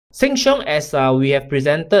Sheng Siong, as we have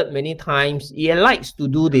presented many times, it likes to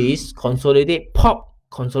do this, consolidate, pop,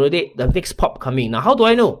 consolidate, the next pop coming. Now, how do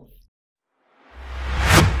I know?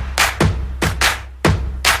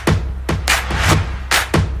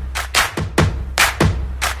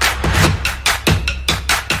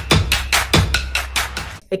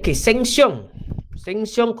 Okay, Sheng Siong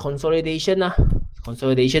consolidation.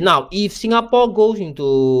 Consolidation. Now, if Singapore goes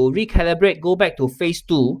into recalibrate, go back to phase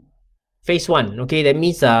 2, phase 1, okay, that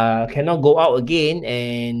means cannot go out again,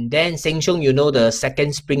 and then Sheng Siong, you know, the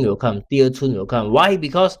second spring will come, 第二春 will come. Why?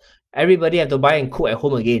 Because everybody have to buy and cook at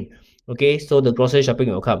home again. Okay, so the grocery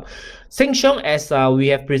shopping will come. Sheng Siong, as we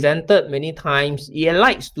have presented many times, it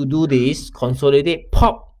likes to do this, consolidate,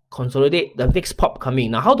 pop, consolidate, the next pop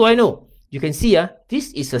coming. Now, how do I know? You can see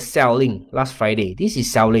this is a selling last Friday. This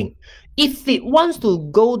is selling. If it wants to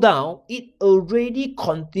go down, it already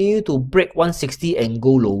continued to break 160 and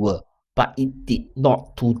go lower. But it did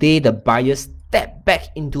not. Today, the buyers stepped back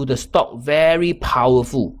into the stock, very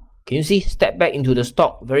powerful. Can you see? Step back into the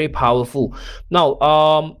stock, very powerful. Now,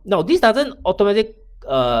 this doesn't automatically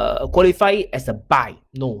qualify it as a buy.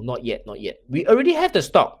 No, not yet, not yet. We already have the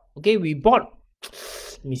stock. Okay, we bought.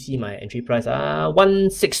 Let me see my entry price.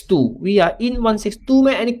 162. We are in 162,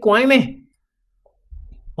 man. Any kwai, man?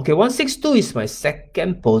 Okay, 162 is my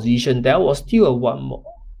second position. There was still a one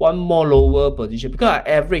more lower position because I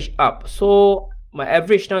average up. So my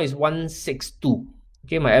average now is 162.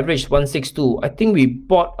 Okay, my average is 162. I think we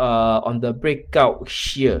bought on the breakout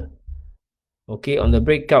here. Okay, on the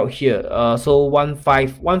breakout here. So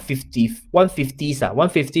 150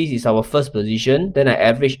 is our first position. Then I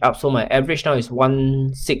average up. So my average now is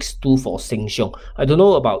 162 for Sheng Siong. I don't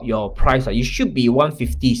know about your price. You should be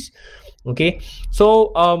 150s. Okay,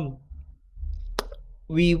 so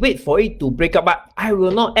we wait for it to break up, but I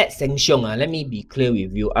will not add Sheng Siong. Let me be clear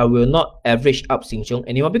with you. I will not average up Sheng Siong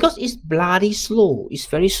anymore because it's bloody slow. It's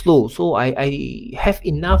very slow. So I have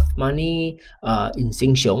enough money in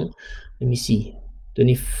Sheng Siong. Let me see.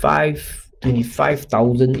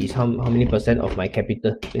 25,000 is how many percent of my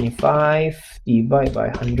capital? 25 divided by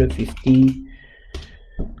 150.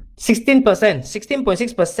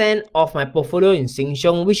 16.6% of my portfolio in Sheng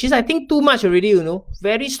Siong, which is I think too much already, you know.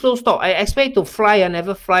 Very slow stock. I expect to fly, I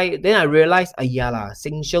never fly. Then I realized,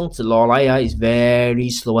 Sheng Siong is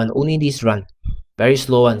very slow and only this run. Very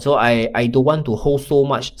slow one. So I don't want to hold so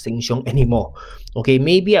much Sheng Siong anymore. Okay,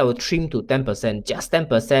 maybe I will trim to 10%. Just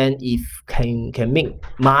 10%. If can make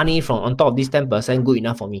money from on top of this 10%, good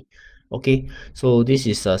enough for me. Okay, so this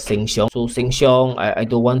is Sheng Siong. So Sheng Siong, I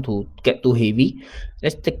don't want to get too heavy.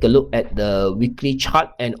 Let's take a look at the weekly chart,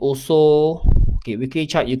 and also, okay, weekly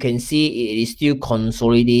chart, you can see it is still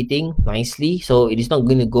consolidating nicely. So it is not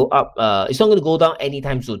going to go up. It's not going to go down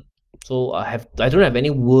anytime soon. So I don't have any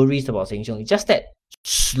worries about Sheng Siong. It's just that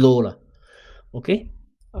slow lah. Okay.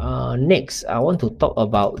 Next, I want to talk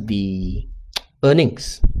about the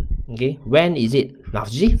earnings. Okay, when is it? Now,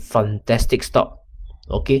 see, fantastic stock.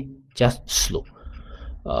 Okay, just slow.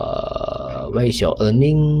 Where is your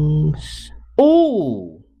earnings?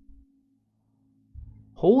 Oh,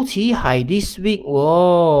 Ho Chi Hai this week.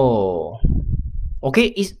 Whoa.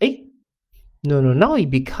 Okay, no. Now it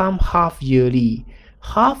become half yearly.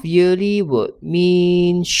 Half yearly would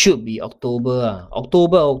mean should be October.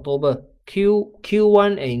 October.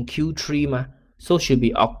 Q1 and Q3 ma. So should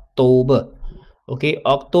be October. Okay,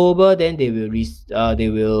 October, then they will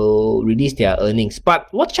release their earnings.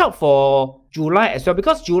 But watch out for July as well,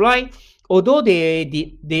 because July, although they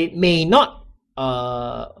may not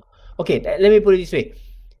okay, let me put it this way.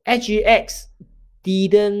 SGX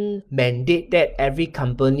didn't mandate that every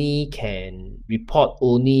company can report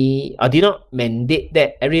only, did not mandate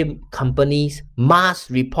that every companies must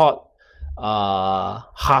report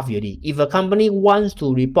half yearly. If a company wants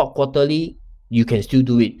to report quarterly, you can still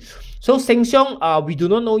do it. So Sheng Siong, we do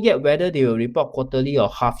not know yet whether they will report quarterly or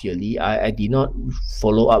half yearly. I did not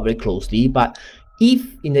follow up very closely, but if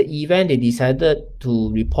in the event they decided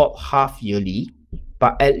to report half yearly,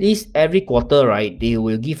 but at least every quarter, right, they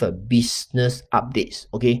will give a business updates.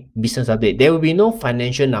 Okay, business update. There will be no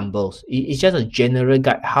financial numbers. It's just a general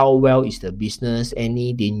guide. How well is the business?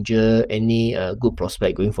 Any danger? Any good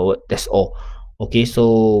prospect going forward? That's all. Okay,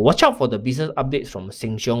 so watch out for the business updates from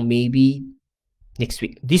Sheng Siong. Maybe next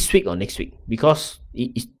week, this week or next week, because it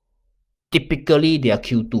is typically their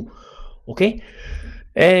Q2. Okay,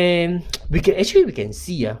 and we can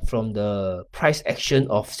see from the price action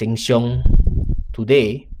of Sheng Siong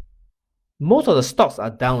today, most of the stocks are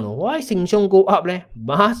down. Why Sheng Siong go up?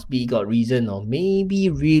 Must be got reason, or maybe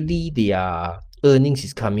really their earnings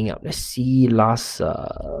is coming up. Let's see last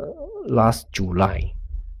July.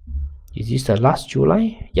 Is this the last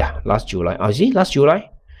July? Yeah, last July. Oh, is it last July?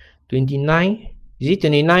 29? Is it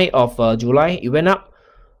 29 of July? It went up.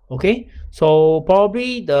 Okay, so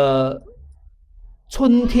probably the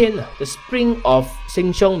春天, the spring of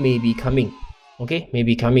Sheng Siong may be coming. Okay, may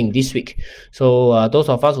be coming this week. So those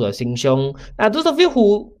of us who have Sheng Siong, those of you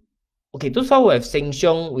who, okay, those of us who have Sheng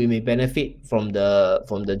Siong, we may benefit from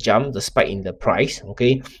the jump, the spike in the price.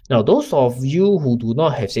 Okay, now those of you who do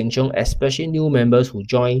not have Sheng Siong, especially new members who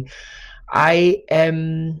join, I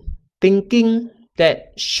am thinking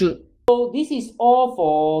that should. So this is all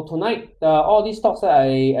for tonight. All these stocks that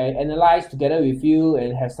I analyzed together with you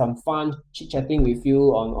and have some fun chit-chatting with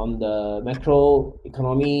you on the macro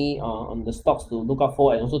economy, on the stocks to look out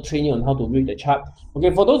for, and also train you on how to read the chart.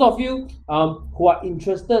 Okay, for those of you who are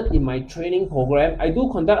interested in my training program, I do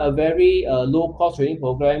conduct a very low-cost training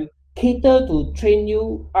program, cater to train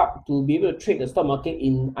you up to be able to trade the stock market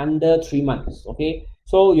in under 3 months. Okay,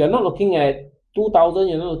 so you're not looking at 2,000,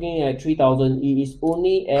 you're not looking at 3,000. It is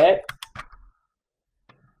only at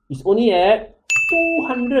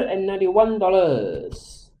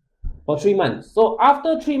 $291 for 3 months. So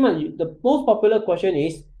after 3 months, the most popular question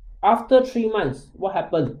is, after 3 months, what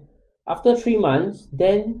happened? After 3 months,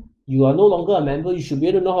 then you are no longer a member. You should be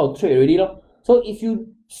able to know how to trade already. So if you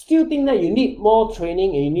still think that you need more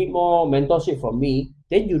training and you need more mentorship from me,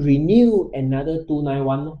 then you renew another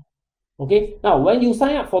 291. Okay, now when you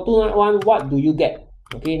sign up for 291, what do you get?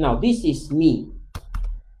 Okay, now this is me.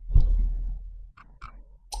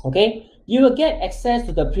 Okay, you will get access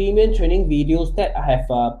to the premium training videos that I have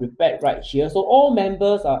prepared right here. So all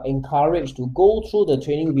members are encouraged to go through the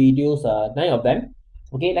training videos, 9 of them.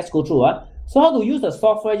 Okay, let's go through. So how to use the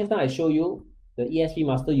software, just now I show you the ESP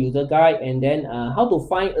Master User Guide, and then how to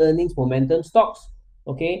find earnings momentum stocks.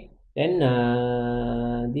 Okay, then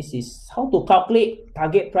this is how to calculate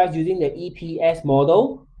target price using the EPS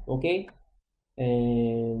model. Okay,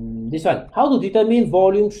 and this one, how to determine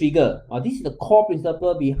volume trigger. This is the core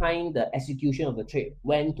principle behind the execution of the trade,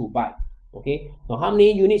 when to buy. Okay, now how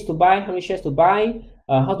many units to buy, how many shares to buy,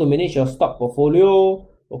 how to manage your stock portfolio.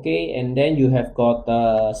 Okay, and then you have got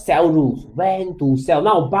sell rules, when to sell.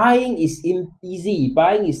 Now buying is easy,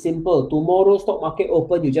 buying is simple. Tomorrow stock market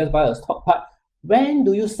open, you just buy a stock, but when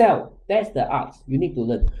do you sell? That's the art you need to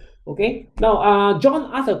learn. Okay, now John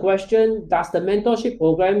asked a question, does the mentorship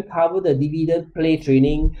program cover the dividend play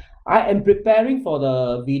training? I am preparing for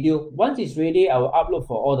the video. Once it's ready, I will upload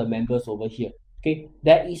for all the members over here. Okay,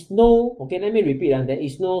 there is no, okay, let me repeat, there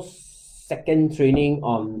is no second training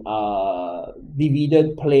on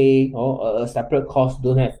dividend play or a separate course.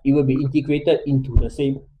 Don't have. It will be integrated into the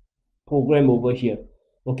same program over here.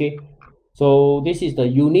 Okay, so this is the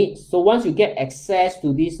units. So once you get access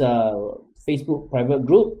to this Facebook private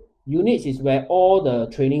group, units is where all the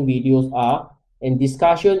training videos are, and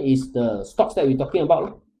discussion is the stocks that we're talking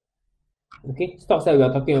about. Okay, stocks that we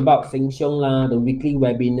are talking about, Sheng Siong lah, the weekly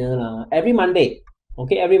webinar lah, every Monday.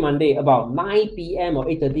 Okay, every Monday about 9 p.m. or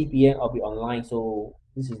 8:30 p.m. I'll be online. So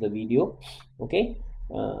this is the video. Okay,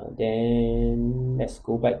 then let's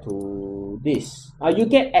go back to this. You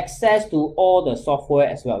get access to all the software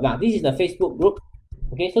as well. Now this is the Facebook group.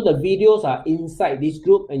 Okay, so the videos are inside this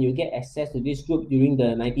group, and you get access to this group during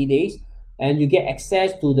the 90 days. And you get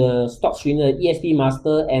access to the stock screener, ESP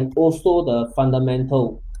Master, and also the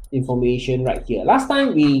fundamental information right here. Last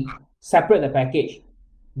time we separate the package.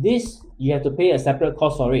 This, you have to pay a separate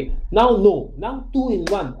cost for it. Now, no. Now, 2 in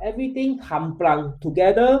 1. Everything kamplang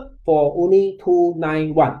together for only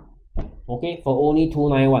 291. Okay, for only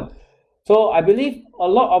 291. So, I believe a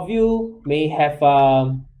lot of you may have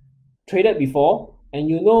traded before, and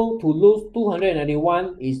you know to lose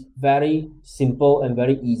 291 is very simple and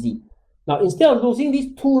very easy. Now, instead of losing this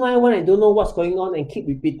 291 and don't know what's going on and keep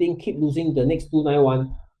repeating, keep losing the next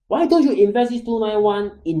 291, why don't you invest this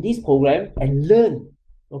 291 in this program and learn,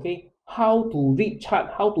 okay, how to read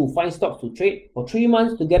chart, how to find stocks to trade for 3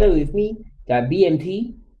 months together with me, that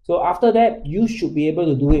BMT. So after that, you should be able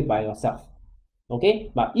to do it by yourself.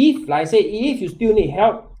 Okay, but if, like I say, if you still need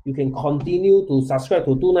help, you can continue to subscribe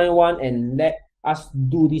to 291 and let us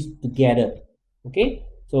do this together. Okay,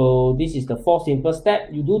 so this is the 4 simple step.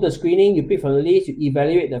 You do the screening, you pick from the list, you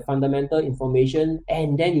evaluate the fundamental information,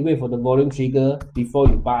 and then you wait for the volume trigger before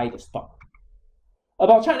you buy the stock.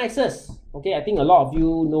 About ChartNexus, okay, I think a lot of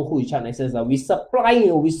you know who is ChartNexus. We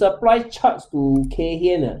supply charts to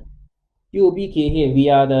Keihan, UOB Keihan. We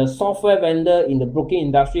are the software vendor in the broking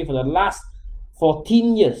industry for the last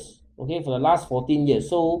 14 years. Okay, for the last 14 years.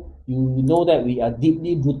 So you know that we are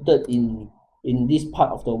deeply rooted in this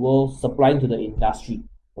part of the world, supplying to the industry.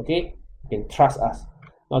 Okay, you can trust us.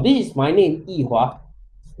 Now this is my name, Yihua.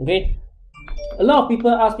 Okay, A lot of people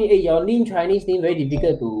ask me, hey, your name, Chinese name, very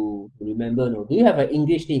difficult to remember. No, do you have an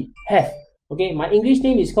English name? Have. Okay, my English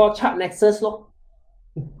name is called ChartNexus.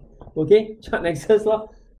 Okay, ChartNexus.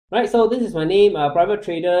 Right, so this is my name, private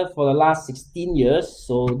trader for the last 16 years.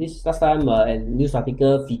 So this last time a news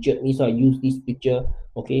article featured me, so I use this picture,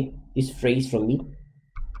 okay, this phrase from me.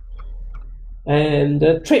 And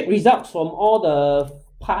the trade results from all the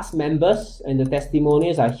past members and the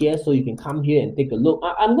testimonials are here, so you can come here and take a look.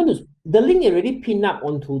 I'm going to, the link is already pinned up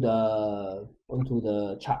onto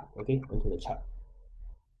the chart, okay, onto the chart.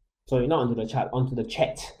 Sorry, not onto the chart, onto the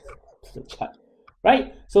chat, to the chat.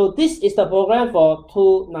 Right, so this is the program for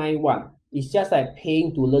 291. It's just like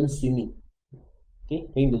paying to learn swimming. Okay,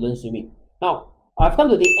 paying to learn swimming. Now, I've come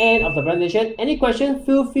to the end of the presentation. Any questions,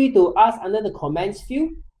 feel free to ask under the comments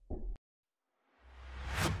field.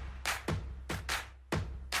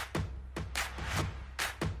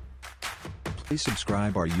 Please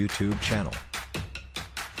subscribe our YouTube channel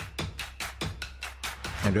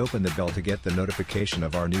and open the bell to get the notification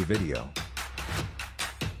of our new video.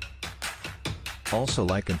 Also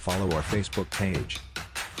like and follow our Facebook page.